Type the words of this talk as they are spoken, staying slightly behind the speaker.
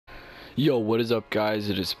Yo, what is up, guys?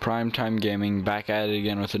 It is Primetime Gaming back at it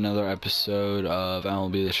again with another episode of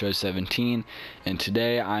MLB The Show 17, and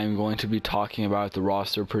today I'm going to be talking about the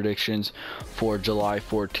roster predictions for July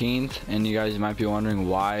 14th. And you guys might be wondering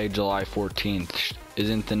why July 14th.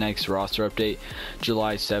 Isn't the next roster update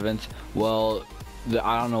July 7th? Well,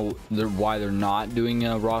 I don't know why they're not doing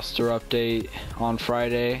a roster update on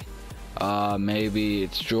Friday. Maybe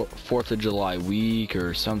it's 4th of July week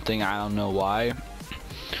or something. I don't know why.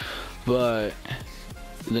 But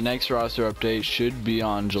the next roster update should be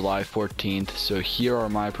on July 14th, so here are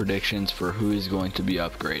my predictions for who is going to be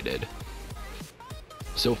upgraded.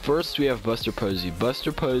 So first we have Buster Posey.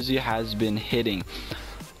 Buster Posey has been hitting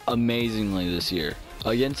amazingly this year.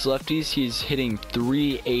 Against lefties, he's hitting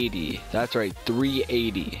 380. That's right,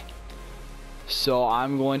 380. So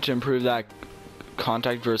I'm going to improve that.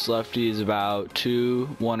 Contact versus lefty is about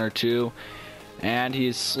 1 or 2. And he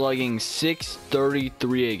is slugging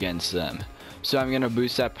 633 against them. So I'm going to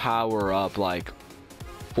boost that power up like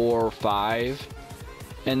 4 or 5.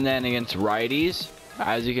 And then against righties,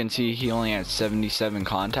 as you can see, he only has 77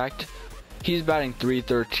 contact. He's batting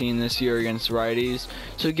 313 this year against righties.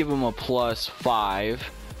 So give him a +5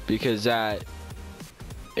 because that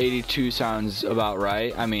 82 sounds about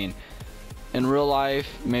right. I mean, in real life,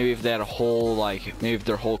 maybe if they had a whole, maybe if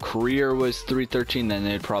their whole career was 313, then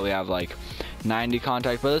they'd probably have like 90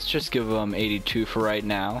 contact, but let's just give him 82 for right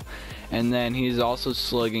now. And then he's also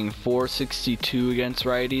slugging 462 against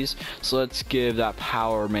righties, so let's give that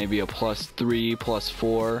power maybe a +3,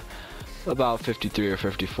 +4, about 53 or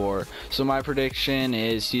 54. So my prediction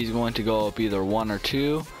is he's going to go up either 1 or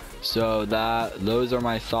 2. So those are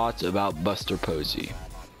my thoughts about Buster Posey.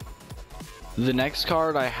 The next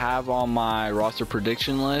card I have on my roster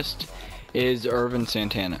prediction list is Ervin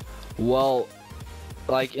Santana. Well,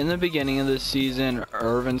 like in the beginning of this season,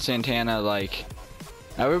 Ervin Santana, like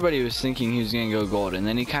everybody was thinking he was gonna go gold, and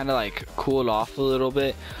then he kind of like cooled off a little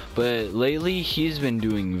bit. But lately he's been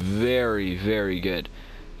doing very, very good,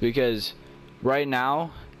 because right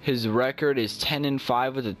now his record is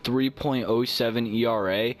 10-5 with a 3.07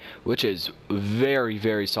 ERA, which is very,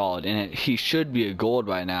 very solid, and he should be a gold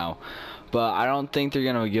by now. But I don't think they're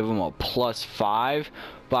gonna give him a +5.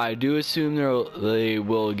 But I do assume they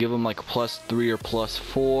will give him like a +3 or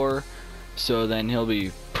 +4. So then he'll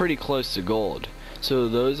be pretty close to gold. So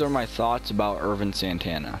those are my thoughts about Ervin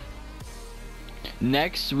Santana.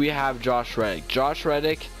 Next we have Josh Reddick. Josh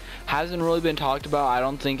Reddick hasn't really been talked about. I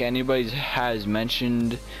don't think anybody has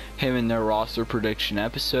mentioned him in their roster prediction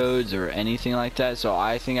episodes or anything like that. So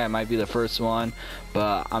I think I might be the first one,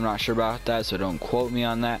 but I'm not sure about that, so don't quote me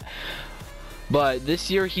on that. But this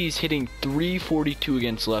year he's hitting 342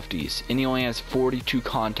 against lefties, and he only has 42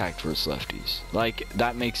 contact versus lefties. Like,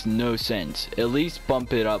 that makes no sense. At least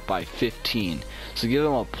bump it up by 15. So give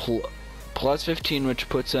him a +15, which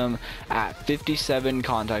puts him at 57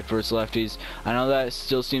 contact versus lefties. I know that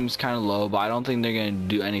still seems kind of low, but I don't think they're going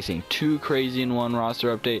to do anything too crazy in one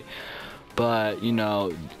roster update. But, you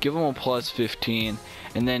know, give him a +15.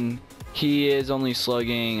 And then he is only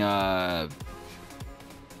slugging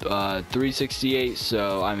 368,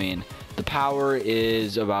 so I mean the power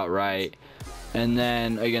is about right. And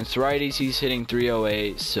then against righties he's hitting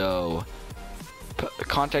 308, so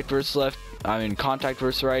contact versus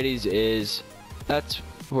righties that's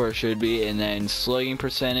where it should be. And then slugging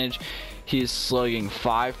percentage, he's slugging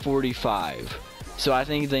 545, so I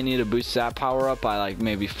think they need to boost that power up by like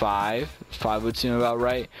maybe 5 would seem about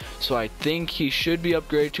right. So I think he should be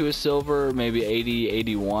upgraded to a silver, maybe 80,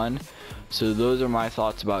 81. So those are my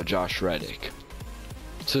thoughts about Josh Reddick.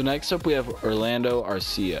 So next up we have Orlando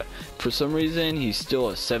Arcia. For some reason he's still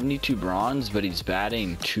a 72 bronze, but he's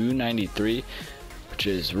batting 293, which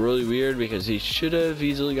is really weird because he should have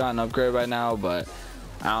easily gotten upgraded by now, but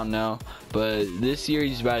I don't know. But this year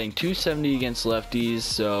he's batting 270 against lefties,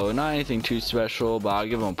 so not anything too special, but I'll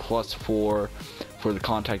give him a +4 for the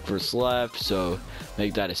contact versus left, so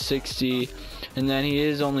make that a 60. And then he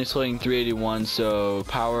is only slugging 381, so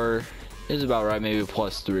power is about right, maybe a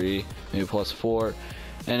 +3, maybe a +4.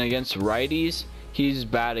 And against righties he's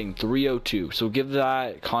batting 302, so give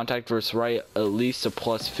that contact versus right at least a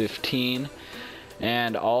 +15.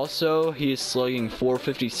 And also he's slugging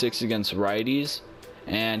 456 against righties,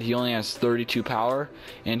 and he only has 32 power,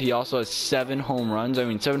 and he also has 7 home runs. I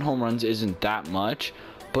mean, 7 home runs isn't that much,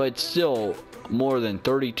 but it's still more than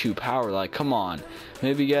 32 power. Like, come on,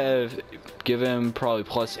 maybe give him probably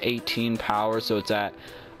 +18 power, so it's at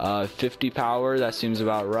 50 power. That seems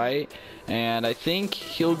about right. And I think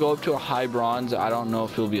he'll go up to a high bronze. I don't know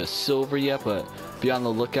if he'll be a silver yet, but be on the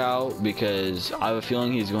lookout, because I have a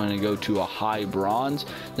feeling he's going to go to a high bronze.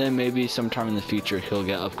 Then maybe sometime in the future he'll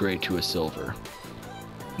get upgraded to a silver.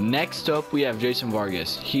 Next up, we have Jason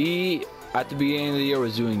Vargas. He, at the beginning of the year,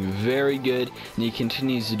 was doing very good, and he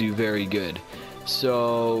continues to do very good.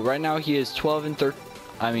 So right now he is 12 and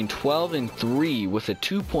 3 with a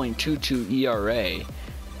 2.22 ERA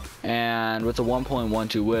and with a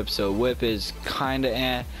 1.12 whip. So whip is kind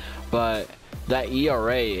of but that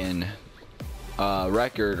ERA and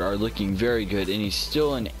record are looking very good, and he's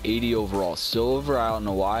still an 80 overall silver. I don't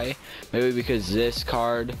know why. Maybe because this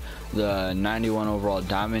card, the 91 overall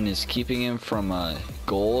diamond, is keeping him from a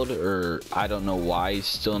gold, or I don't know why he's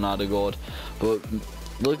still not a gold. But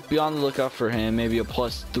be on the lookout for him. Maybe a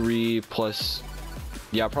 +3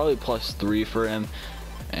 probably +3 for him,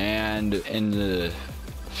 and in the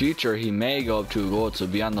future he may go up to a gold, so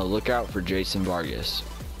be on the lookout for Jason Vargas.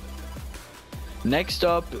 Next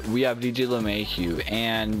up, we have DJ LeMahieu,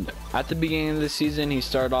 and at the beginning of the season he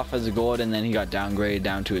started off as a gold, and then he got downgraded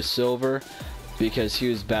down to a silver because he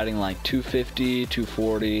was batting like 250,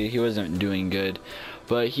 240. He wasn't doing good,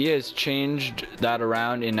 but he has changed that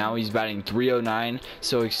around, and now he's batting 309.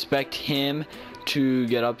 So expect him to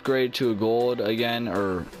get upgraded to a gold again,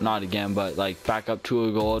 or not again, but like back up to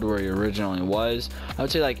a gold where he originally was. I would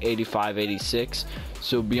say like 85, 86.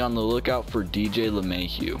 So be on the lookout for DJ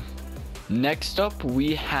LeMahieu. Next up,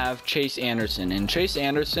 we have Chase Anderson, and Chase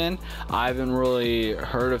Anderson, I haven't really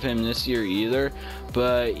heard of him this year either,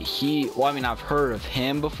 but I've heard of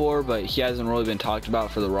him before, but he hasn't really been talked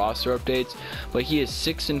about for the roster updates. But he is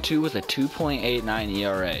 6-2 with a 2.89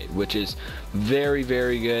 ERA, which is very,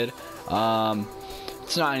 very good.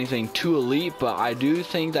 It's not anything too elite, but I do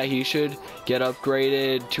think that he should get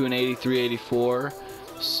upgraded to an 83, 84.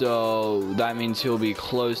 So that means he'll be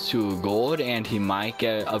close to a gold, and he might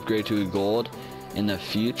get upgraded to a gold in the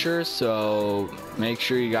future. So make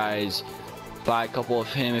sure you guys buy a couple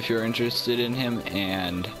of him if you're interested in him,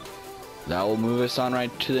 and that will move us on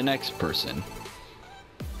right to the next person.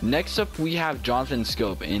 Next up, we have Jonathan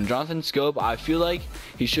Scope, and Jonathan Scope, I feel like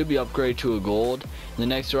he should be upgraded to a gold in the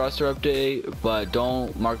next roster update, but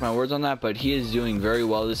don't mark my words on that. But he is doing very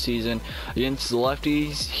well this season against the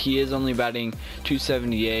lefties. He is only batting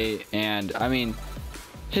 278, and I mean,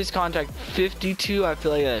 his contact 52, I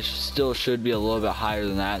feel like that still should be a little bit higher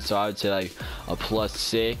than that, so I would say like a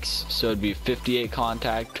 +6, so it'd be 58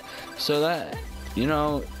 contact. So that, you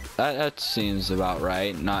know, that seems about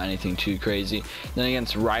right, not anything too crazy. Then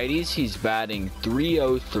against righties, he's batting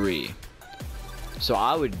 303. So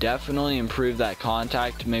I would definitely improve that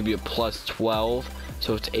contact, maybe a +12,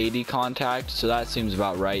 so it's 80 contact. So that seems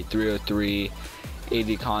about right. 303,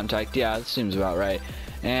 80 contact. Yeah, that seems about right.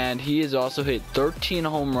 And he has also hit 13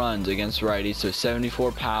 home runs against righties, so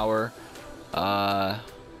 74 power. Yeah,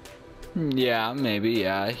 maybe,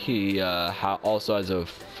 yeah. He also has a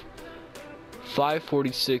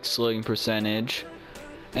 546 slugging percentage,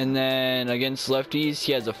 and then against lefties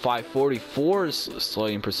he has a 544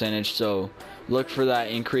 slugging percentage, so look for that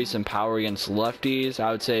increase in power against lefties. I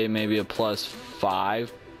would say maybe a +5,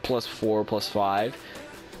 +4, +5,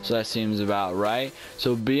 so that seems about right.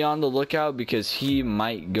 So be on the lookout because he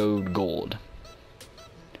might go gold.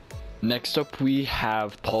 Next up, we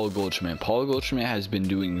have Paul Goldschmidt. Paul Goldschmidt has been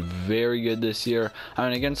doing very good this year. I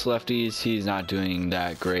mean, against lefties he's not doing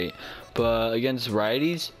that great, but against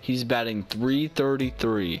righties he's batting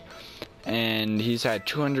 333, and he's had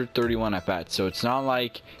 231 at bats. So it's not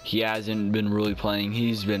like he hasn't been really playing.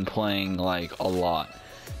 He's been playing like a lot.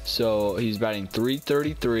 So he's batting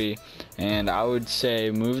 333, and I would say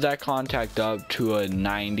move that contact up to a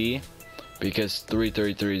 90 because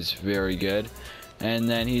 333 is very good. And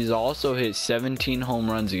then he's also hit 17 home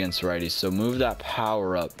runs against righties, so move that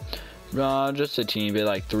power up just a teeny bit,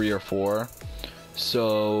 like 3 or 4.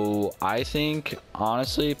 So I think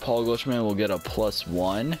honestly Paul Goldschmidt will get a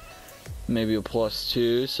 +1, maybe a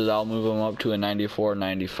 +2, so that'll move him up to a 94,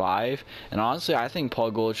 95. And honestly, I think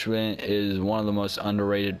Paul Goldschmidt is one of the most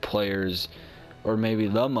underrated players, or maybe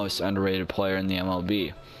the most underrated player in the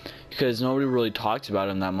MLB, because nobody really talks about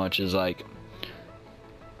him that much as like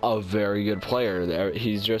a very good player.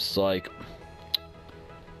 He's just like,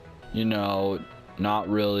 you know, not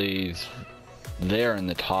really there in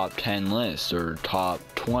the top 10 list or top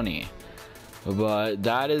 20. But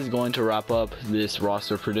that is going to wrap up this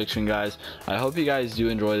roster prediction, guys. I hope you guys do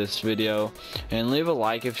enjoy this video, and leave a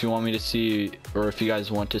like if you want me to see, or if you guys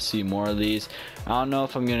want to see more of these. I don't know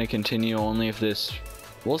if I'm going to continue, only if this,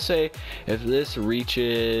 we'll say if this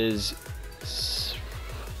reaches, let's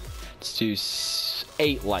do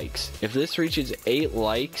 8 likes. If this reaches 8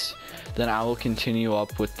 likes, then I will continue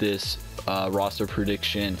up with this roster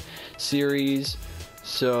prediction series.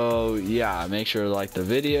 So yeah, make sure to like the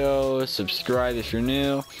video, subscribe if you're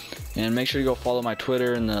new, and make sure to go follow my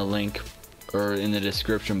Twitter in the link or in the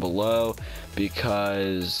description below,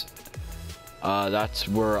 because that's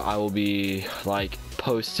where I will be like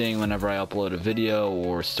posting whenever I upload a video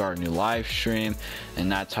or start a new live stream,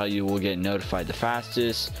 and that's how you will get notified the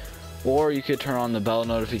fastest. Or you could turn on the bell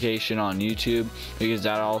notification on YouTube, because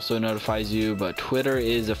that also notifies you, but Twitter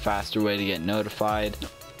is a faster way to get notified.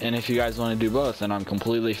 And if you guys want to do both, then I'm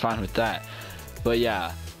completely fine with that. But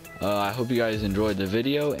yeah, I hope you guys enjoyed the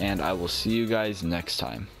video, and I will see you guys next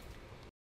time.